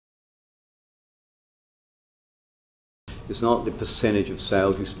It's not the percentage of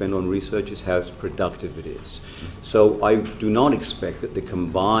sales you spend on research, it's how productive it is. So I do not expect that the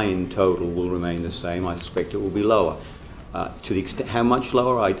combined total will remain the same. I expect it will be lower. To the extent, how much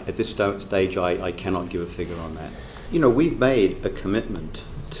lower, at this stage, I cannot give a figure on that. You know, we've made a commitment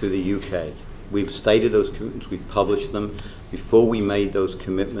to the UK. We've stated those commitments, we've published them. Before we made those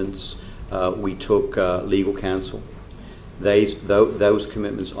commitments, we took legal counsel. Those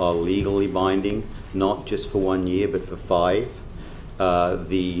commitments are legally binding, not just for 1 year, but for 5.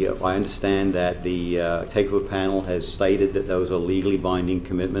 I understand that the takeover panel has stated that those are legally binding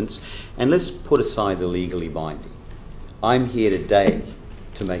commitments. And let's put aside the legally binding. I'm here today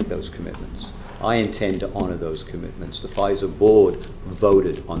to make those commitments. I intend to honor those commitments. The Pfizer board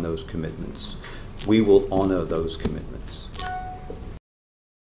voted on those commitments. We will honor those commitments.